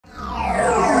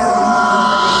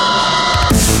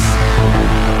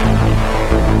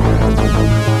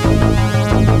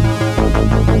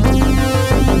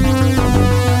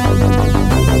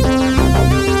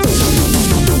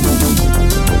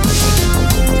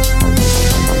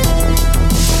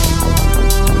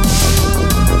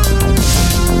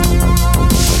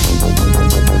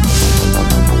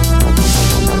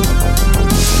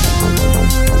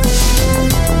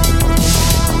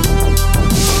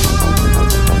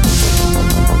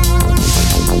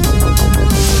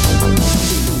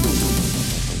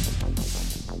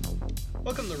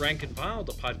Rank and File,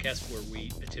 the podcast where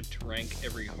we attempt to rank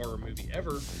every horror movie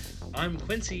ever. I'm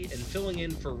Quincy, and filling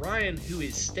in for Ryan, who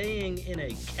is staying in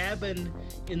a cabin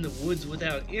in the woods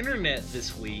without internet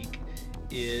this week,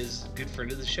 is a good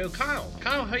friend of the show, Kyle.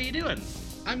 Kyle, how you doing?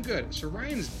 I'm good. So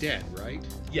Ryan's dead, right?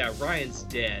 Yeah, Ryan's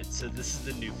dead, so this is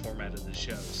the new format of the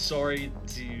show. Sorry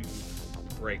to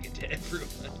break it to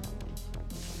everyone.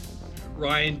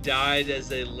 Ryan died as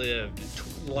they lived,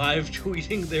 live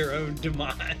tweeting their own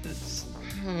demise.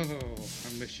 Oh,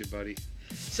 I miss you, buddy.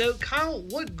 So, Kyle,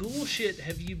 what ghoul shit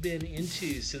have you been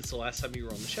into since the last time you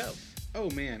were on the show? Oh,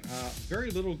 man.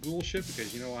 Very little ghoul shit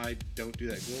because, I don't do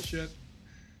that ghoul shit.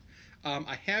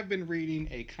 I have been reading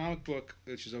a comic book,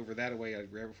 which is over that way. I'd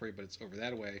grab it for you, but it's over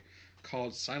that way,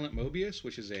 called Silent Mobius,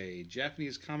 which is a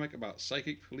Japanese comic about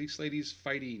psychic police ladies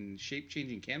fighting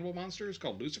shape-changing cannibal monsters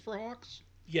called Lucifer Hawks.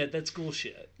 Yeah, that's ghoul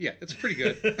shit. Yeah, it's pretty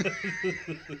good.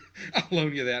 I'll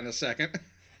loan you that in a second.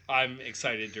 I'm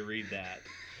excited to read that.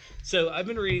 So I've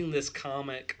been reading this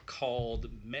comic called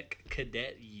Mech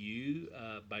Cadet U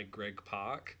by Greg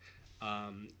Pak.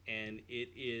 And it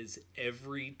is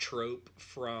every trope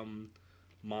from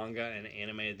manga and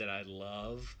anime that I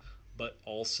love, but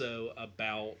also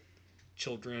about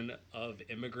children of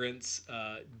immigrants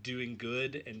doing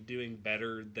good and doing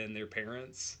better than their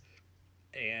parents,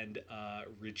 and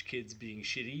rich kids being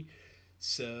shitty.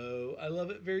 So I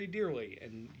love it very dearly,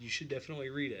 and you should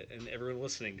definitely read it. And everyone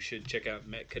listening should check out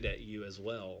Mech Cadet U as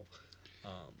well.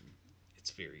 It's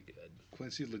very good.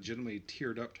 Quincy legitimately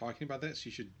teared up talking about that, so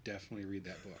you should definitely read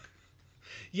that book.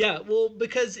 Yeah, well,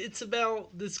 because it's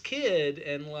about this kid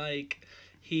and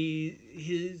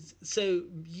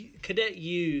Cadet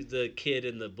U, the kid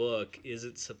in the book,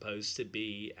 isn't supposed to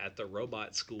be at the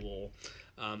robot school.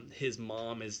 His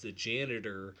mom is the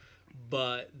janitor,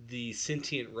 but the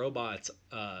sentient robots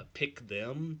pick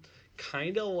them,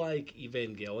 kind of like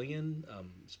Evangelion.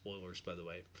 Spoilers, by the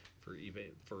way, for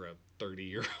a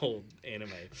 30-year-old anime.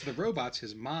 The robot's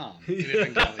his mom in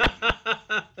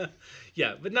Evangelion.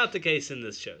 Yeah, but not the case in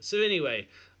this show. So anyway,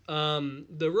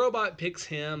 the robot picks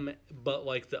him, but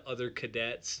the other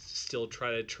cadets still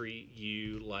try to treat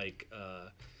you like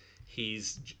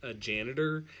he's a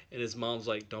janitor, and his mom's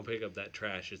like, "Don't pick up that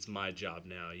trash. It's my job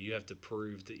now. You have to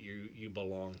prove that you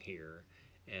belong here."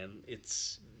 And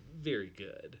it's very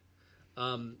good.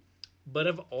 But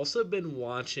I've also been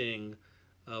watching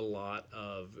a lot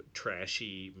of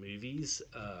trashy movies.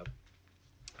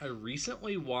 I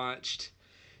recently watched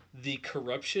The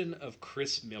Corruption of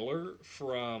Chris Miller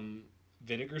from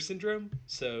Vinegar Syndrome.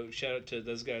 So shout out to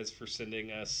those guys for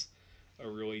sending us a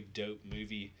really dope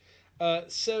movie.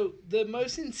 So the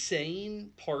most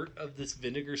insane part of this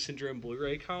Vinegar Syndrome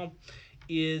Blu-ray Kyle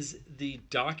is the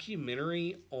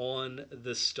documentary on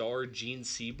the star Gene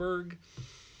Seberg.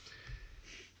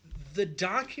 The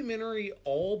documentary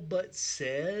all but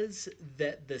says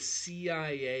that the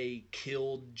CIA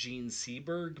killed Gene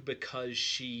Seberg because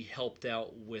she helped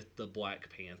out with the Black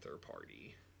Panther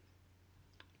Party.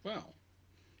 Wow.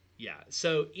 Yeah,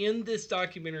 so in this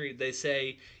documentary they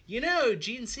say, Gene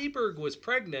Seberg was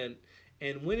pregnant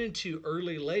and went into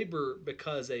early labor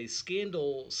because a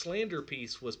slander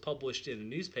piece was published in a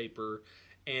newspaper,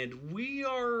 and we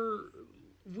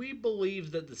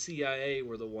believe that the CIA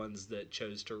were the ones that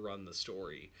chose to run the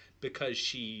story because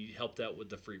she helped out with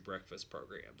the free breakfast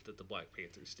program that the Black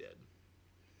Panthers did.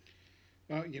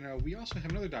 Well, we also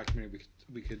have another documentary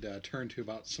we could turn to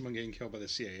about someone getting killed by the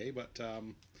CIA, but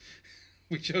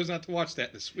we chose not to watch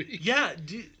that this week. Yeah.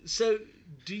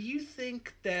 Do you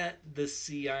think that the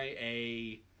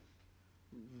CIA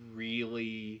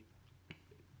really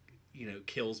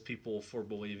kills people for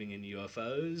believing in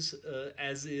UFOs,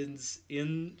 as is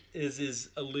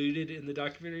alluded in the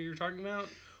documentary you're talking about,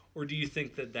 or do you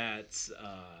think that that's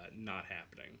not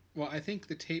happening? Well, I think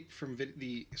the tape from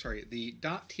the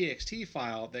 .txt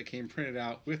file that came printed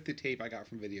out with the tape I got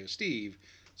from Video Steve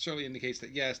certainly indicates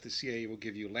that yes, the CIA will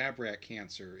give you lab rat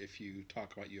cancer if you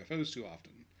talk about UFOs too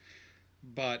often,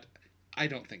 but I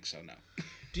don't think so. No.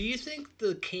 Do you think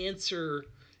the cancer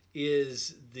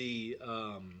is the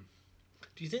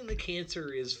Do you think the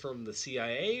cancer is from the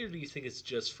CIA, or do you think it's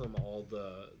just from all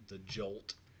the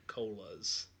Jolt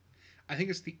colas? I think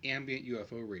it's the ambient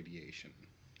UFO radiation.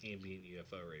 Ambient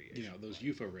UFO radiation. Those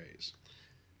UFO rays.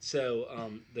 So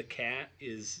the cat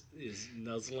is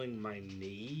nuzzling my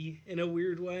knee in a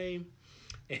weird way,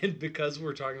 and because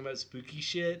we're talking about spooky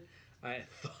shit, I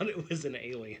thought it was an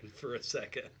alien for a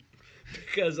second.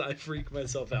 Because I freak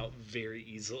myself out very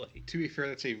easily. To be fair,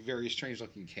 that's a very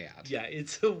strange-looking cat. Yeah,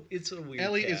 it's a weird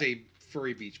Ellie cat. is a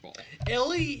furry beach ball.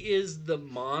 Ellie is the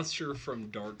monster from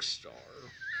Dark Star.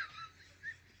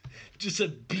 Just a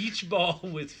beach ball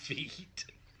with feet.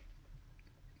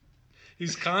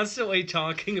 who's constantly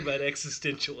talking about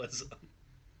existentialism.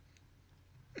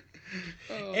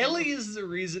 Oh. Ellie is the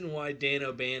reason why Dan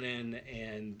O'Bannon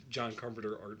and John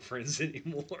Carpenter aren't friends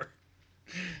anymore.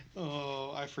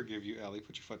 Oh, I forgive you, Ellie.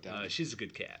 Put your foot down. She's a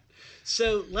good cat.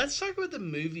 So let's talk about the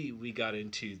movie we got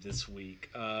into this week,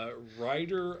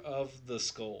 Rider of the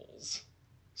Skulls.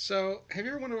 So, have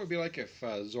you ever wondered what it would be like if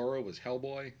Zorro was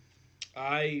Hellboy?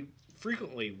 I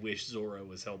frequently wish Zorro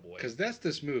was Hellboy. Because that's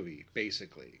this movie,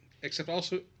 basically. Except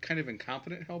also kind of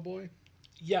incompetent Hellboy.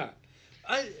 Yeah.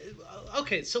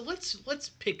 Okay, so let's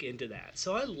pick into that.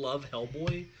 So I love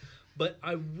Hellboy, but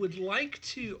I would like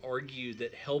to argue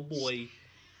that Hellboy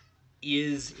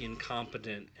is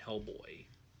incompetent Hellboy.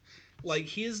 Like,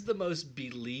 he is the most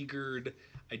beleaguered,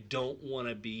 I don't want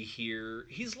to be here.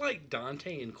 He's like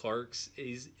Dante and Clark's.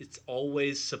 It's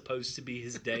always supposed to be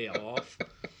his day off.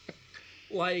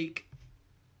 Like,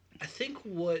 I think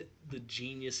what the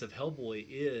genius of Hellboy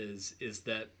is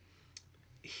that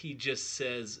he just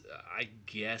says, I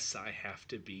guess I have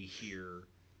to be here,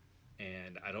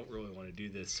 and I don't really want to do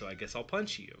this, so I guess I'll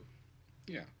punch you.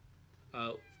 Yeah.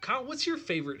 Kyle, what's your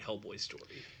favorite Hellboy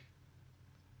story?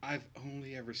 I've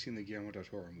only ever seen the Guillermo del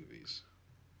Toro movies.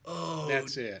 Oh.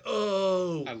 That's it.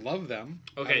 Oh. I love them.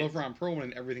 Okay. I love Ron Perlman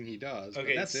and everything he does.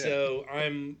 Okay, that's so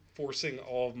I'm forcing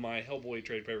all of my Hellboy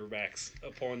trade paperbacks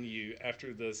upon you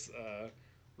after this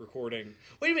recording.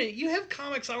 Wait a minute, you have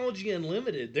Comixology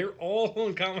Unlimited. They're all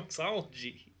on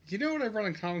Comixology. You know what I've run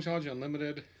on Comixology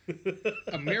Unlimited?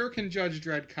 American Judge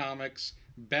Dredd comics,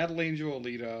 Battle Angel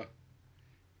Alita,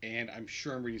 and I'm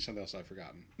sure I'm reading something else I've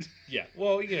forgotten. Yeah,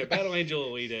 well, Battle Angel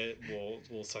Alita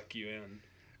will suck you in.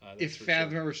 If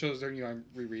Fathom ever shows there, I'm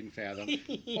rereading Fathom.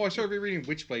 I started rereading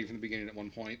Witchblade from the beginning at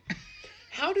one point.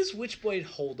 How does Witchblade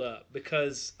hold up?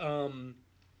 Because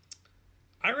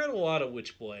I read a lot of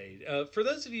Witchblade. For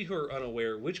those of you who are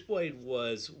unaware, Witchblade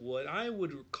was what I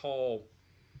would call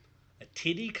a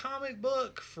titty comic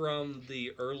book from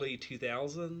the early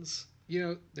 2000s.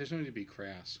 There's no need to be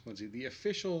crass. The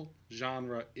official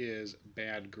genre is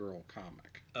bad girl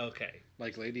comic. Okay.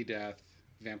 Like Lady Death,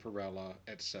 Vampirella,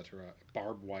 etc.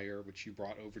 Barbed Wire, which you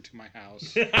brought over to my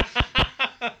house.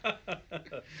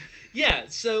 Yeah,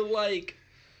 so like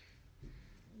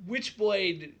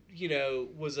Witchblade,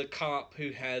 was a cop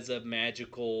who has a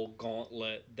magical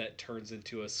gauntlet that turns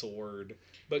into a sword,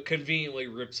 but conveniently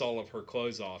rips all of her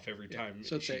clothes off every time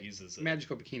she uses it.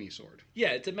 Magical bikini sword.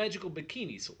 Yeah, it's a magical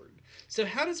bikini sword. So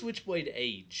how does Witchblade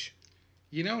age?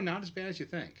 Not as bad as you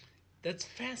think. That's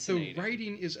fascinating. The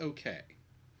writing is okay.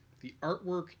 The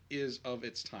artwork is of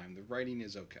its time. The writing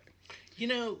is okay.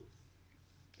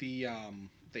 The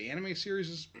anime series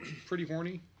is pretty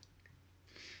horny.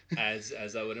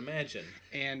 As I would imagine.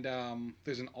 And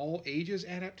there's an all ages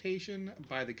adaptation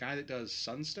by the guy that does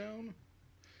Sunstone.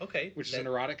 Okay. Which is an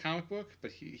erotic comic book,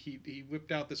 but he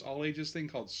whipped out this all ages thing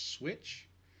called Switch.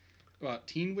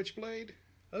 Teen Witchblade.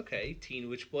 Okay, Teen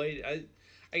Witchblade.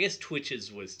 I guess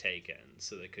Twitches was taken,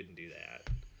 so they couldn't do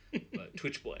that. But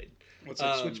Twitchblade. What's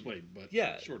like Switchblade, but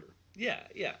shorter.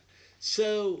 Yeah.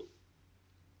 So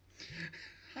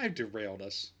I've derailed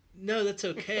us. No, that's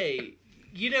okay.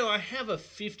 I have a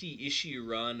 50-issue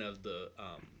run of the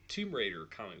Tomb Raider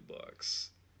comic books.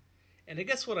 And I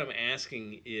guess what I'm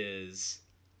asking is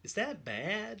that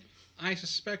bad? I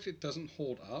suspect it doesn't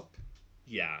hold up.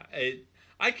 Yeah.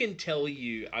 I can tell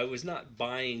you I was not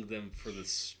buying them for the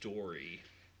story.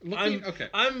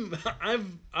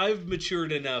 I've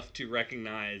matured enough to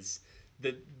recognize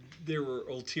that there were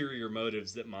ulterior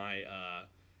motives that my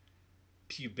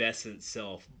pubescent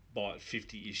self bought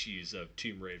 50 issues of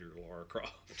Tomb Raider Lara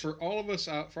Croft. For all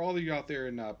of you out there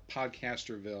in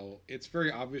Podcasterville, it's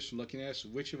very obvious from looking at us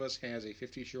which of us has a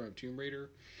 50 issue run of Tomb Raider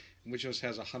and which of us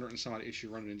has a 100 and some odd issue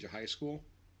run of Ninja High School.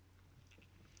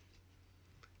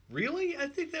 Really? I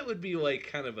think that would be like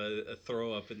kind of a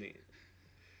throw up in the...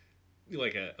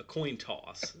 like a coin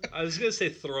toss. I was going to say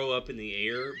throw up in the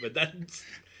air, but that's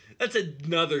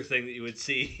another thing that you would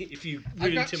see if you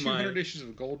I've got 200 issues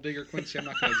of Gold Digger, Quincy. I'm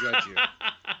not going to judge you.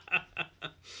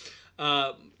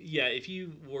 Yeah, if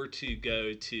you were to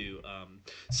go to...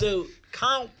 So,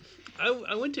 Kyle,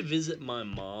 I went to visit my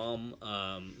mom.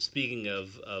 Speaking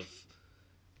of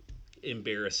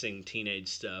embarrassing teenage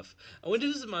stuff, I went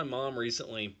to visit my mom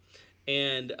recently.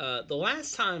 And the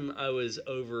last time I was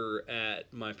over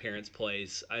at my parents'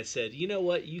 place, I said, you know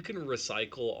what? You can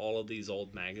recycle all of these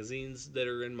old magazines that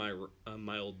are in my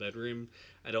old bedroom.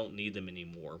 I don't need them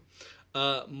anymore.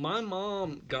 My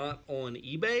mom got on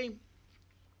eBay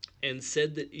and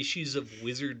said that issues of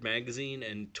Wizard magazine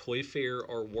and Toy Fair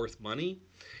are worth money,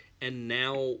 and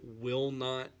now will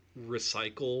not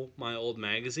recycle my old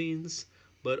magazines.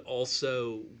 but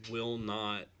also will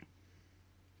not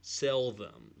sell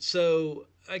them. So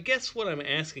I guess what I'm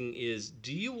asking is,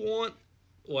 do you want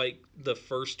like the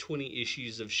first 20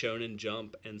 issues of Shonen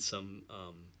Jump and some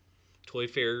Toy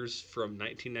Fairs from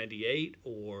 1998,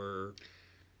 or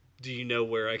do you know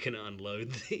where I can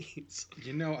unload these?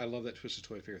 You know, I love that Twisted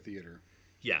Toy Fair theater.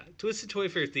 Yeah, Twisted Toy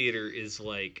Fair theater is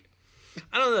like,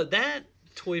 I don't know, that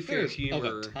Toy Fair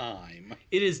humor. Of a time.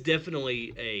 It is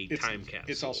definitely a time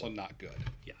capsule. It's also not good.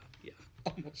 Yeah, yeah.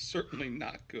 Almost certainly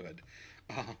not good.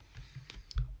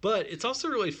 But it's also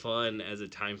really fun as a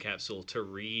time capsule to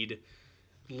read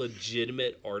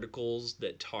legitimate articles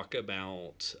that talk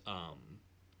about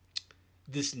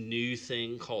this new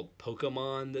thing called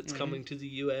Pokemon that's coming to the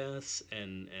U.S.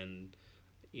 and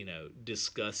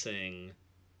discussing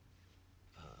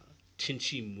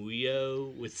Tenchi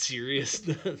Muyo with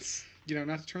seriousness.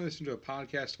 Not to turn this into a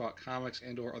podcast about comics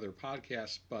and or other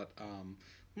podcasts, but one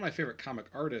of my favorite comic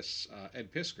artists,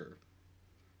 Ed Piskor,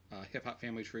 Hip Hop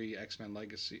Family Tree, X-Men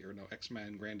Legacy, or no,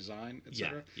 X-Men Grand Design,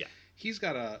 etc. Yeah. He's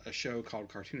got a show called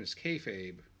Cartoonist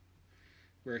Kayfabe,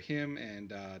 where him and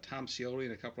Tom Scioli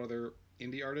and a couple other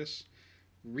indie artists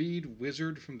read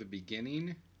Wizard from the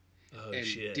beginning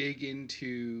dig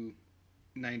into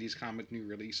 90s comic new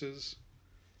releases.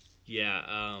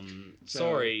 Yeah,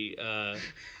 sorry.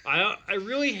 I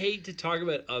really hate to talk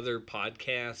about other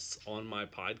podcasts on my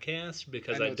podcast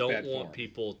because I don't want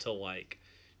people to like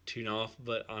tune off,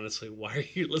 but honestly, why are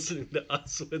you listening to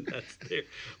us when that's there?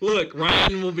 Look,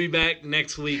 Ryan will be back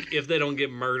next week if they don't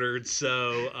get murdered,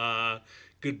 so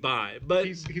goodbye. But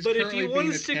he's if you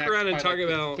want to stick around and talk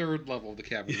about the third level of the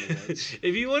Cabin in the Woods.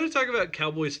 If you want to talk about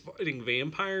cowboys fighting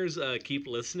vampires, keep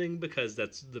listening because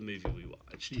that's the movie we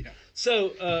watched. Yeah.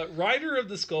 So, Rider of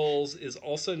the Skulls is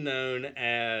also known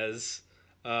as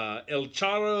El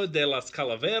Charro de las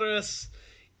Calaveras.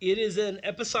 It is an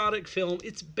episodic film.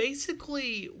 It's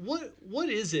basically what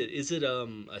is it? Is it a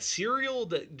serial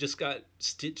that just got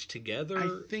stitched together?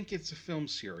 I think it's a film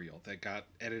serial that got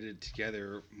edited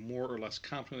together more or less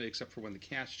confidently, except for when the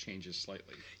cast changes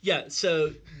slightly. Yeah.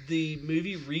 So the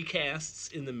movie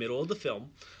recasts in the middle of the film.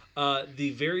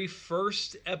 The very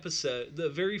first episode, the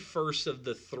very first of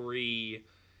the 3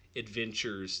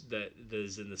 adventures that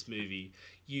is in this movie,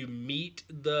 you meet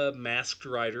the masked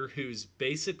rider who's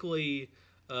basically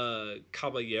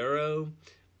Caballero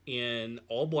in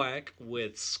all black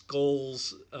with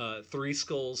skulls, 3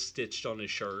 skulls stitched on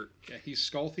his shirt. Yeah, he's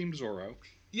skull-themed Zorro.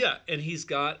 Yeah, and he's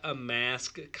got a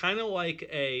mask, kind of like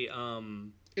a...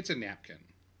 It's a napkin.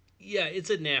 Yeah, it's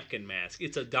a napkin mask.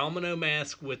 It's a domino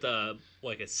mask with a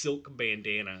silk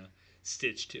bandana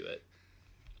stitched to it.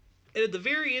 And at the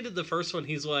very end of the first one,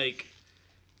 he's like,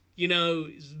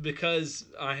 because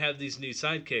I have these new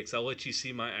sidekicks, I'll let you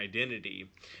see my identity.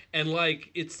 And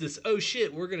it's this, oh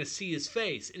shit, we're going to see his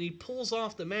face. And he pulls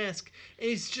off the mask, and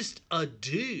he's just a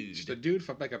dude. Just a dude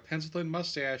with like a pencil-thin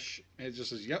mustache, and it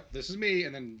just says, yep, this is me,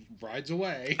 and then rides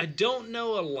away. I don't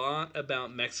know a lot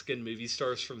about Mexican movie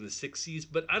stars from the 60s,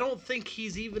 but I don't think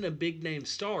he's even a big-name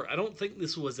star. I don't think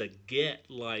this was a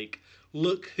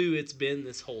look who it's been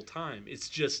this whole time. It's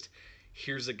just...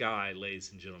 here's a guy,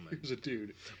 ladies and gentlemen. Here's a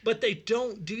dude. But they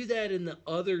don't do that in the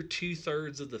other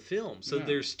 2/3 of the film. So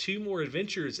there's 2 more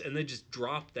adventures, and they just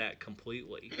drop that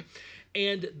completely.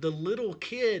 And the little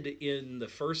kid in the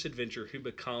first adventure who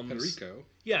becomes... Enrico.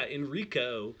 Yeah,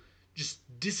 Enrico just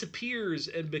disappears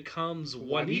and becomes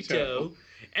Juanito.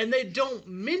 And they don't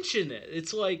mention it.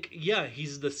 It's like, yeah,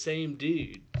 he's the same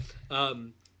dude.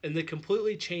 And they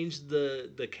completely changed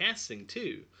the casting,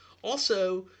 too.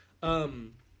 Also...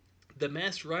 the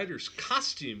Masked Rider's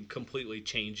costume completely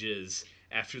changes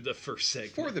after the first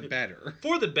segment. For the better.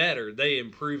 For the better. They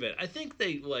improve it. I think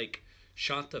they,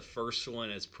 shot the first one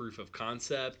as proof of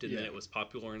concept, and then it was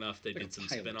popular enough they did some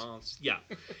spin-offs. Yeah.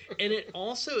 And it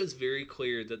also is very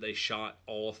clear that they shot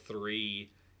all 3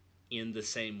 in the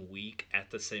same week at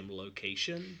the same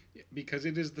location. Because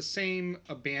it is the same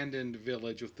abandoned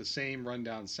village with the same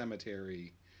rundown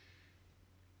cemetery,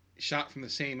 shot from the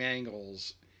same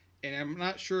angles. And I'm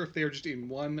not sure if they're just in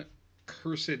one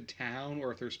cursed town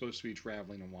or if they're supposed to be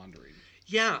traveling and wandering.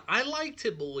 Yeah, I like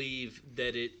to believe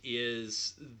that it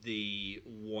is the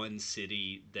one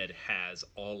city that has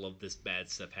all of this bad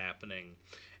stuff happening.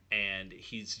 And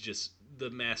the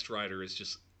Masked Rider is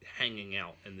just hanging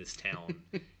out in this town,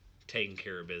 taking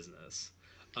care of business.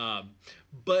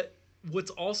 But what's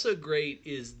also great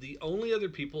is the only other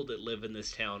people that live in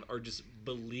this town are just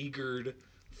beleaguered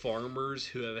farmers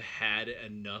who have had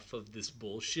enough of this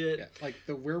bullshit. Yeah,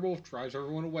 the werewolf drives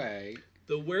everyone away.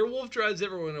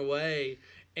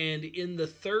 And in the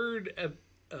third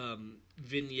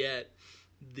vignette,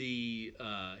 the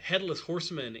headless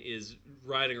horseman is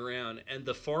riding around, and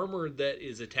the farmer that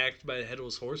is attacked by the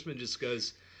headless horseman just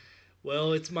goes,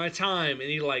 "Well, it's my time," and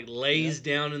he like lays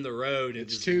down in the road. And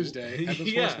It's just, Tuesday.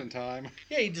 Headless yeah, Horseman time.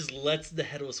 yeah, he just lets the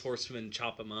headless horseman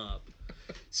chop him up.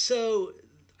 So,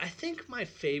 I think my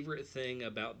favorite thing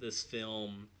about this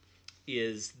film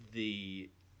is the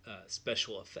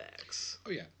special effects. Oh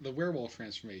yeah, the werewolf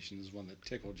transformation is one that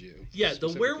tickled you. Yeah, the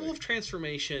specifically. werewolf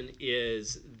transformation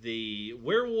is the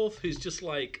werewolf who's just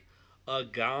like a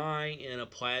guy in a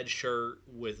plaid shirt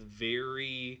with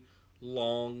very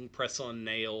long press-on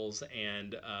nails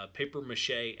and paper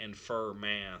mache and fur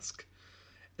mask.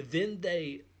 Then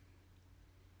they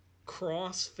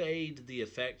crossfade the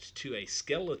effect to a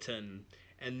skeleton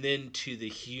and then to the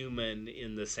human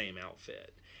in the same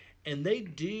outfit. And they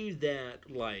do that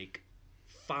like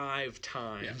 5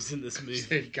 times in this movie.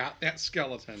 They've got that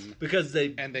skeleton Because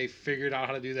they figured out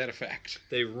how to do that effect.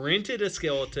 they rented a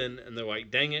skeleton and they're like,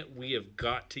 dang it, we have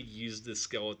got to use this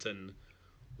skeleton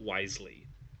wisely.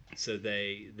 So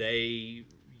they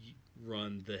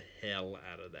run the hell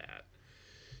out of that.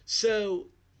 So,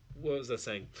 what was I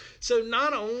saying? So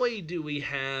not only do we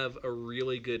have a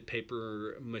really good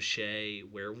paper mache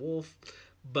werewolf,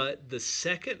 but the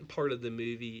second part of the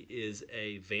movie is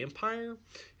a vampire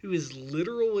who is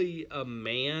literally a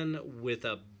man with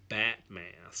a bat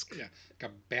mask. Yeah,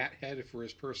 like a bat head for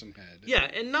his person head. Yeah,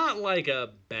 and not like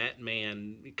a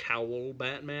Batman cowl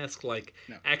bat mask, like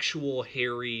No. actual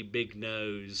hairy big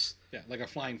nose. Yeah, like a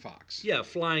flying fox. Yeah,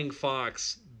 flying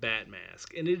fox bat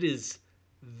mask. And it is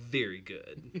very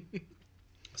good.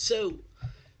 So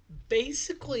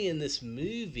basically in this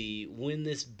movie, when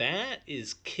this bat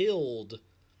is killed,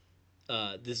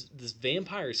 this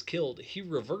vampire is killed, he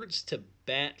reverts to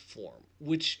bat form,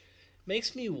 which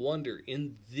makes me wonder,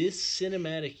 in this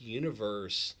cinematic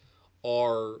universe,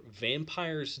 are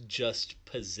vampires just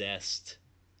possessed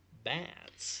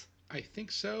bats? I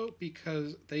think so,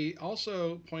 because they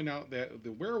also point out that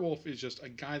the werewolf is just a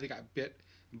guy that got bit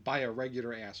by a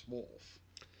regular ass wolf.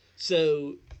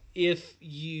 So if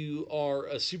you are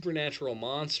a supernatural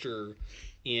monster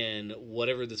in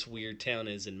whatever this weird town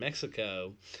is in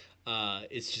Mexico,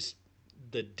 it's just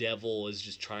the devil is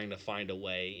just trying to find a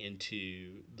way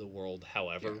into the world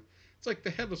however. Yeah. It's like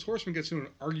the Headless Horseman gets into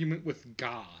an argument with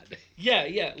God.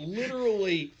 Yeah.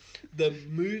 Literally, the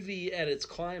movie at its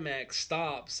climax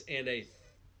stops and a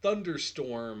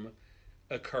thunderstorm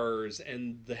occurs,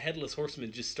 and the Headless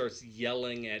Horseman just starts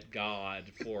yelling at God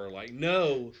for, like,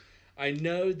 no, I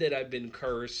know that I've been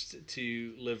cursed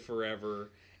to live forever,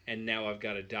 and now I've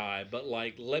got to die, but,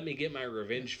 like, let me get my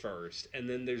revenge first. And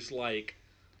then there's, like,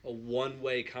 a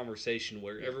one-way conversation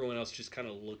where everyone else just kind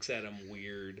of looks at him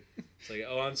weird. It's like,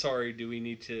 oh, I'm sorry, do we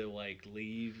need to, like,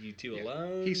 leave you two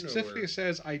alone? He specifically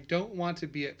says, I don't want to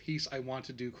be at peace, I want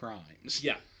to do crimes.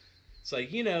 Yeah. It's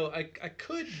like, you know, I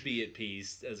could be at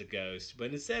peace as a ghost,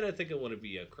 but instead I think I want to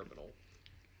be a criminal.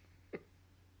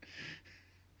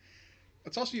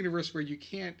 It's also a universe where you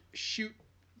can't shoot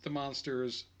the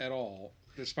monsters at all,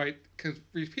 despite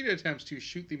repeated attempts to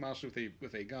shoot the monster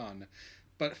with a gun.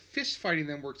 But fist fighting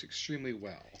them works extremely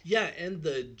well. Yeah, and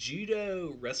the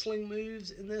judo wrestling moves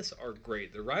in this are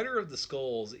great. The Rider of the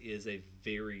Skulls is a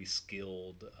very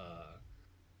skilled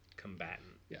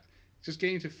combatant. Yeah. Just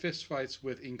getting to fist fights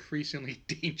with increasingly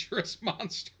dangerous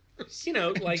monsters. You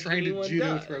know, like trying anyone to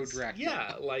judo does. throw Dracula.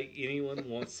 Yeah, like anyone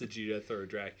wants to judo throw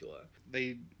Dracula.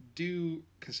 They do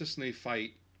consistently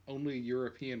fight only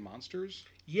European monsters,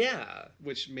 Yeah.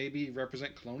 which maybe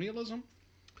represent colonialism.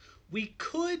 We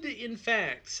could, in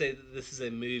fact, say that this is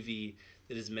a movie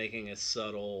that is making a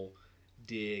subtle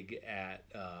dig at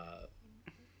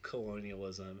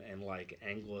colonialism and, like,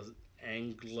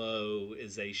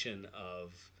 Angloization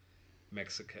of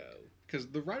Mexico. Because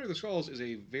the Rider of the Skulls is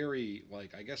a very,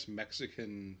 like, I guess,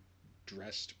 Mexican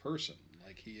dressed person.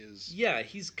 Like, he is... Yeah,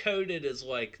 he's coded as,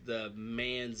 like, the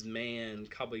man's man,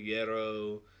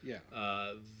 caballero. Yeah.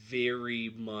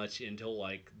 Very much into,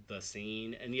 like, the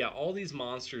scene. And, yeah, all these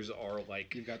monsters are,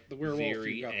 like, You've got the werewolf,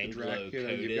 very you've got the Dracula,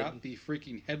 Anglo-coded. you've got the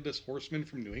freaking Headless Horseman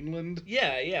from New England.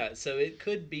 Yeah. So it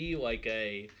could be, like,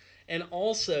 a... And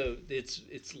also,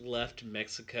 it's left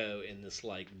Mexico in this,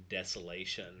 like,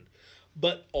 desolation.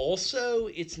 But also,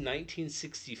 it's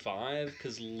 1965,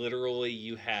 because literally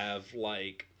you have,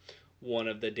 like, one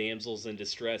of the damsels in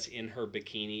distress in her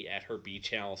bikini at her beach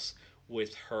house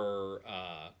with her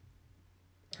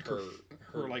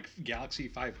like Galaxy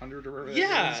 500 or whatever.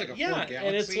 yeah, It's like a yeah, Ford Galaxy.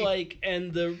 and it's like,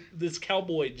 and this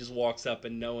cowboy just walks up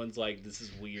and no one's like, this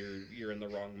is weird, you're in the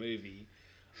wrong movie.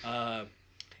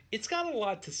 It's got a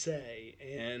lot to say,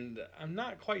 and I'm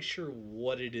not quite sure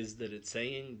what it is that it's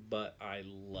saying, but I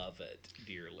love it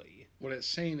dearly. What it's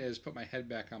saying is, put my head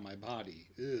back on my body.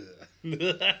 Ugh.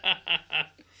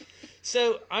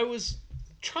 So I was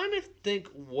trying to think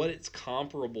what it's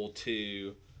comparable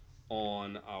to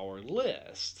on our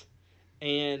list.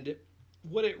 And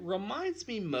what it reminds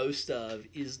me most of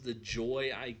is the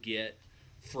joy I get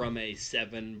from a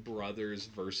Seven Brothers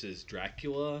versus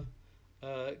Dracula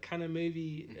kind of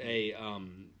movie,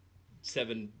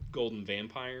 Seven Golden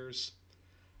Vampires.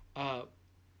 Uh,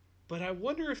 but I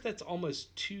wonder if that's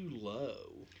almost too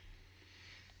low.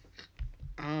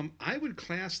 I would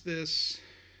class this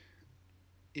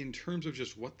in terms of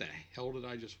just what the hell did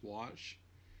I just watch?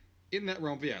 In that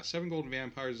realm, yeah, Seven Golden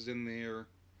Vampires is in there.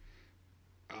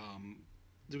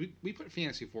 Did we put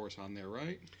Fantasy Force on there,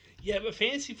 right? Yeah, but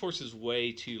Fantasy Force is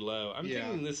way too low. I'm Yeah.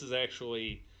 thinking this is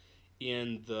actually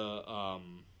in the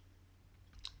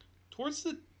towards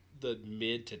the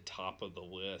mid to top of the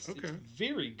list. Okay. It's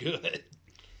very good.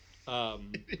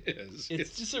 It is.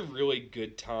 It's just a really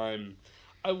good time.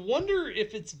 I wonder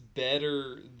if it's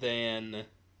better than.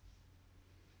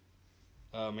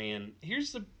 Oh man,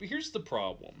 here's the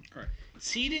problem. All right.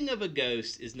 Seeding of a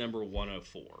Ghost is number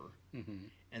 104. Mm-hmm.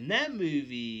 And that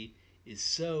movie is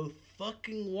so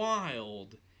fucking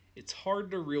wild, it's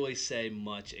hard to really say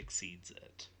much exceeds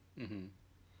it. Mm-hmm.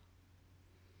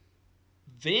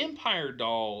 Vampire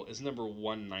Doll is number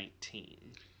 119.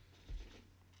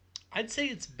 I'd say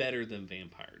it's better than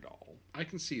Vampire Doll. I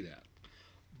can see that.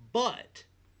 But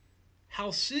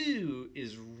Hausu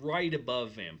is right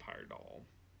above Vampire Doll.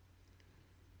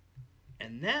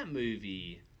 And that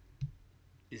movie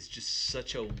is just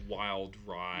such a wild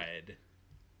ride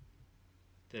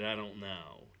that I don't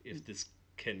know if this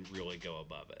can really go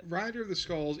above it. Rider of the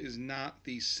Skulls is not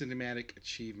the cinematic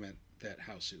achievement that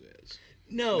Hausu is.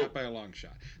 No. Not by a long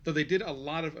shot. Though they did a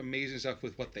lot of amazing stuff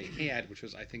with what they had, which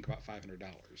was, I think, about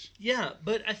 $500. Yeah,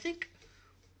 but I think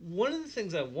one of the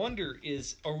things I wonder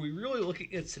is, are we really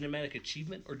looking at cinematic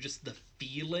achievement or just the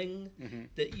feeling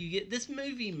that you get? This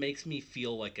movie makes me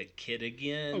feel like a kid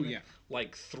again. Oh, yeah.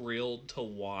 Like thrilled to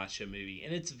watch a movie.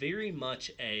 And it's very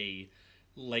much a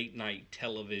late night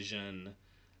television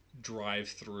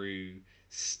drive-through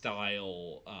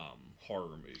style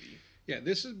horror movie. Yeah,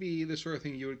 this would be the sort of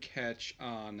thing you would catch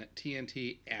on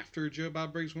TNT after Joe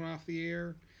Bob Briggs went off the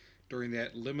air, during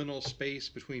that liminal space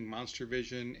between Monster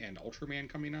Vision and Ultraman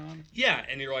coming on. Yeah,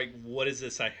 and you're like, what is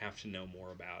this? I have to know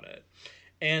more about it.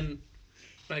 And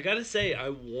I gotta say, I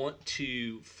want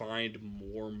to find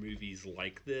more movies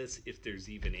like this, if there's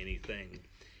even anything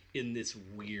in this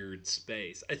weird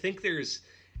space. I think there's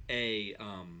a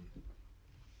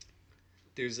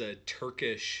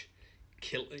Turkish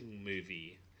killing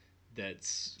movie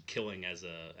that's killing as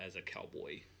a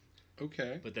cowboy.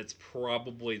 Okay. But that's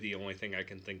probably the only thing I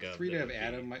can think of. Three Dev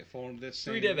Adam might fall into this.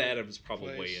 Three Dev Adam's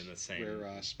probably in the same.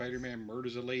 Where Spider-Man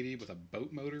murders a lady with a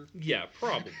boat motor. Yeah,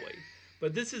 probably.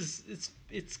 But this is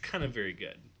it's kind of very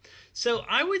good. So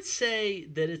I would say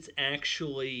that it's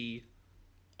actually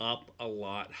up a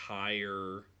lot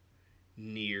higher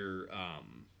near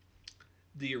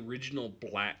the original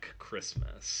Black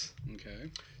Christmas.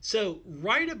 Okay. So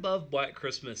right above Black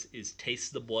Christmas is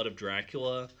Taste the Blood of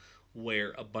Dracula,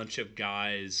 where a bunch of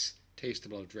guys Taste the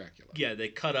Blood of Dracula. Yeah, they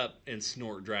cut up and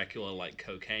snort Dracula like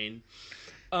cocaine.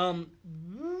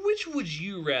 Which would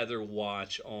you rather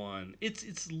watch on?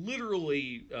 It's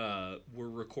literally we're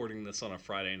recording this on a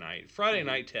Friday night. Friday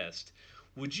night test.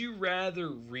 Would you rather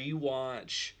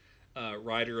rewatch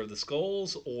Rider of the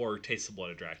Skulls or Taste the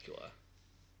Blood of Dracula?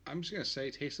 I'm just gonna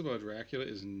say Taste the Blood of Dracula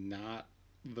is not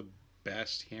the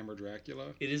best Hammer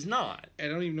Dracula. It is not. I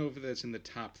don't even know if that's in the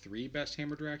top 3 best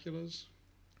Hammer Draculas.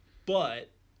 But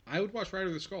I would watch Rider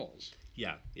of the Skulls.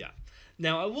 Yeah.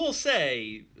 Now I will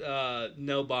say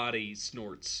nobody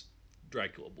snorts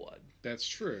Dracula blood. That's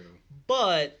true.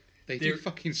 But they do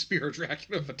fucking spear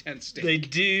Dracula with a tent stake. They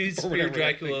do spear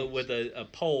Dracula with a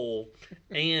pole,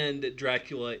 and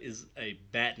Dracula is a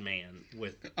Batman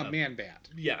with a man bat.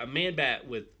 Yeah, a man bat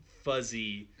with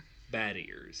fuzzy bat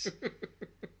ears.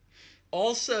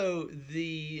 Also,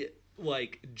 the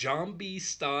zombie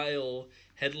style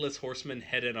headless horseman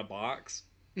head in a box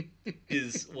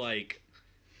is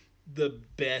the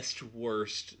best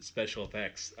worst special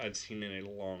effects I've seen in a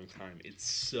long time. It's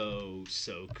so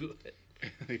good.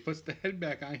 He puts the head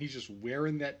back on, he's just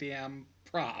wearing that damn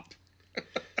prop.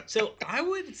 So I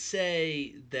would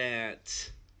say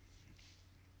that.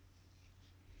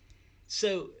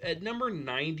 So at number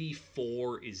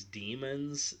 94 is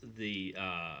Demons, the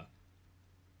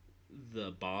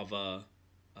Bava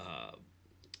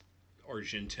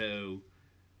Argento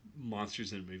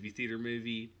monsters in a movie theater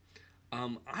movie.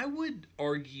 I would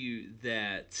argue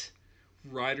that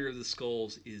Rider of the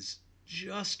Skulls is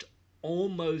just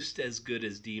almost as good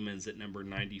as Demons at number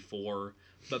 94,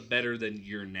 but better than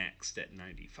You're Next at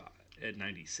 96.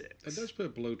 That does put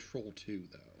it below Troll 2,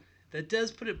 though. That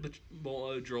does put it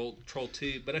below Troll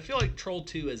 2, but I feel like Troll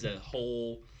 2 is a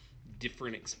whole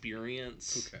different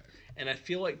experience. Okay. And I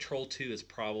feel like Troll 2 is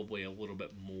probably a little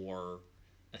bit more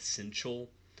essential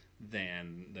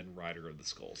than Rider of the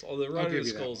Skulls. Although Rider of the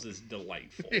Skulls is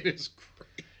delightful. It is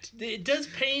great. It does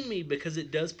pain me because it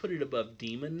does put it above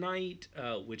Demon Knight,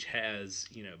 which has,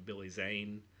 Billy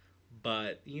Zane.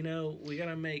 But, we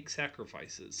gotta make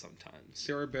sacrifices sometimes.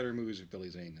 There are better movies with Billy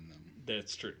Zane in them.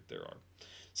 That's true, there are.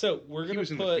 So, we're gonna put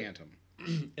in The Phantom.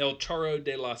 El Charro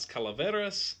de las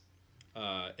Calaveras,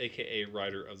 a.k.a.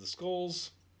 Rider of the Skulls,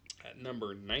 at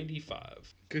number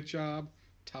 95. Good job.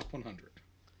 Top 100.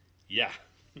 Yeah.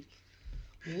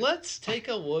 Let's take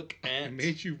a look at... I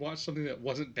made you watch something that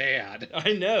wasn't bad.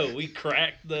 I know. We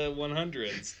cracked the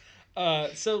 100s.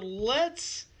 So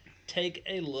let's take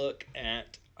a look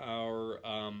at our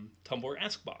Tumblr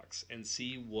Ask Box and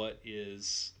see what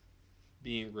is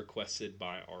being requested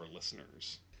by our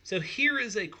listeners. So here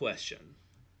is a question.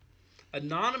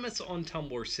 Anonymous on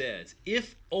Tumblr says,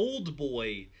 if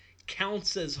Oldboy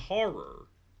counts as horror,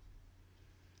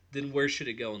 then where should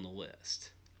it go on the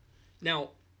list?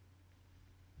 Now,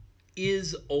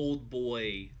 is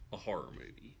Oldboy a horror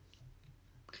movie?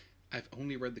 I've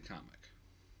only read the comic.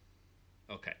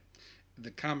 Okay.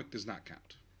 The comic does not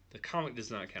count. The comic does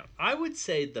not count. I would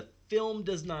say the film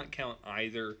does not count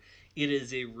either. It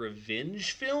is a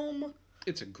revenge film.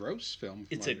 It's a gross film,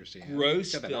 It's I a understand.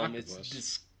 gross film. It's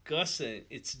disgusting.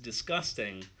 It's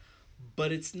disgusting,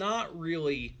 but it's not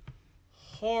really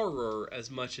horror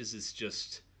as much as it's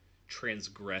just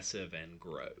transgressive and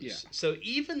gross. Yeah. So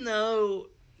even though,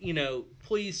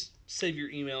 please save your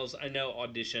emails. I know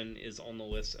Audition is on the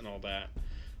list and all that,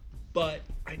 but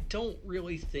I don't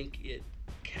really think it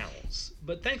counts.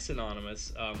 But thanks,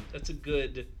 Anonymous. That's a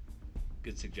good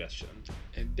suggestion.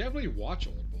 And definitely watch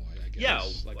Oldboy, I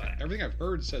guess. Yeah. Everything I've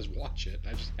heard says watch it.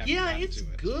 I just haven't Yeah, gotten it's to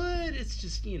it. good. It's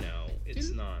just,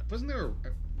 it's not. Wasn't there a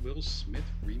Will Smith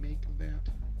remake of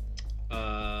that?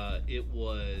 It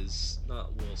was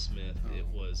not Will Smith. Oh. It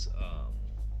was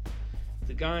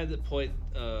the guy that played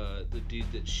the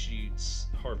dude that shoots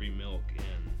Harvey Milk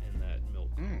in that Milk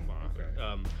box. Okay.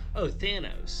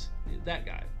 Thanos. That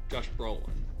guy, Josh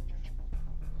Brolin.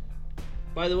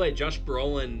 By the way, Josh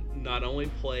Brolin not only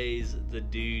plays the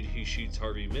dude who shoots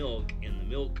Harvey Milk in the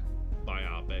Milk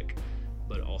biopic,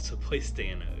 but also plays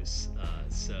Thanos.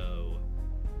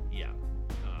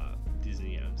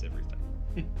 Disney owns everything.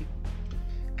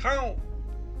 Kyle,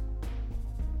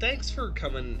 thanks for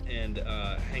coming and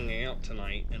hanging out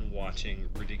tonight and watching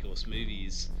ridiculous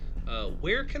movies.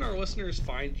 Where can our listeners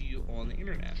find you on the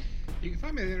internet? You can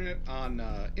find me on the internet on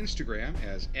Instagram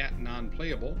as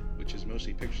 @nonplayable, which is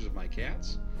mostly pictures of my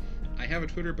cats. I have a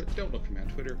Twitter, but don't look for me on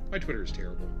Twitter. My Twitter is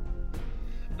terrible.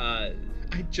 I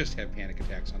just have panic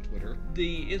attacks on Twitter.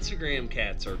 The Instagram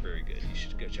cats are very good. You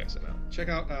should go check them out. Check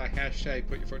out hashtag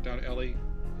Put Your Foot Down Ellie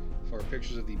for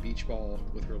pictures of the beach ball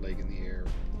with her leg in the air.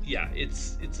 Yeah,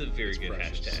 it's a very good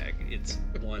precious. hashtag. It's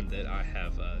one that I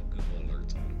have Google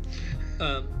alerts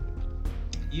on.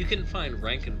 You can find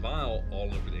Rank and Vile all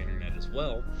over the internet as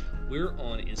well. We're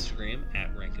on Instagram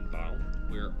 @RankandVile.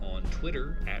 We're on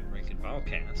Twitter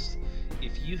 @RankandVilecast.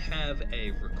 If you have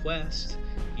a request,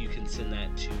 you can send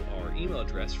that to our email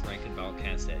address,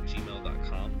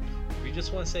 rankandvilecast@gmail.com. If you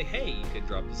just want to say hey, you can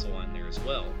drop us a line there as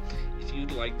well. If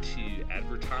you'd like to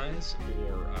advertise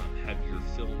or have your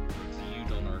film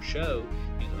reviewed on our show,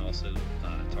 you can also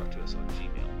talk to us on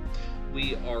Gmail.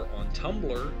 We are on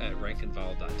Tumblr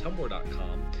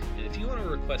rankandvile.tumblr.com, and if you want to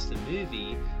request a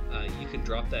movie, you can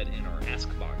drop that in our Ask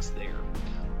Box there.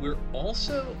 We're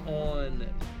also on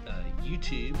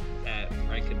YouTube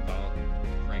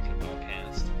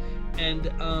 @RankandVilecast,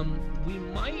 and we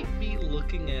might be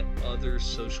looking at other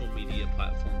social media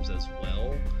platforms as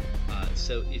well.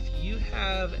 So if you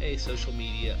have a social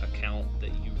media account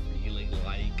that you really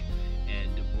like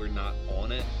and we're not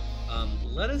on it,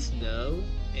 let us know,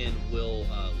 and we'll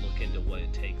look into what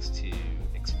it takes to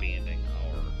expanding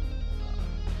our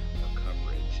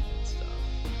coverage and stuff.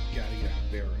 Gotta get on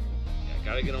Vero. Yeah,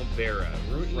 gotta get on Vero.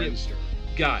 Friendster.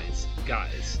 Guys,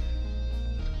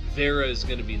 Vero is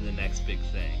going to be the next big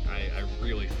thing. I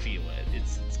really feel it.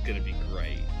 It's going to be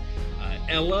great.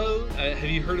 Ello, have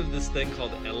you heard of this thing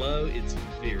called Ello? It's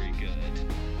very good.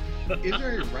 Is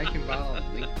there a Rank and Vile on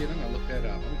LinkedIn? I'm gonna look that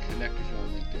up. I'm gonna connect with you on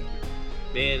LinkedIn.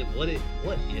 Man, what if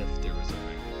there was a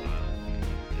Rank and Vile on LinkedIn?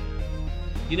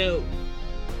 You know,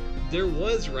 there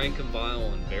was rank and file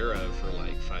on Vero for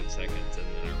like 5 seconds, and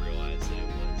then I realized that it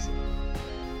was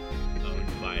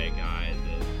owned by a guy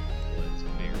that was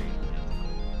very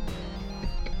unethical.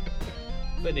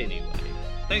 But anyway,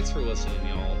 thanks for listening,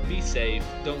 y'all. Be safe.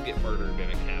 Don't get murdered in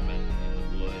a cabin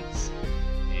in the woods.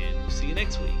 And we'll see you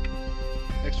next week.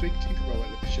 Next week, Tinkerbell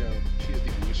at the show. She is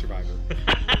the only survivor.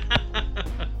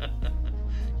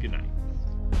 Good night.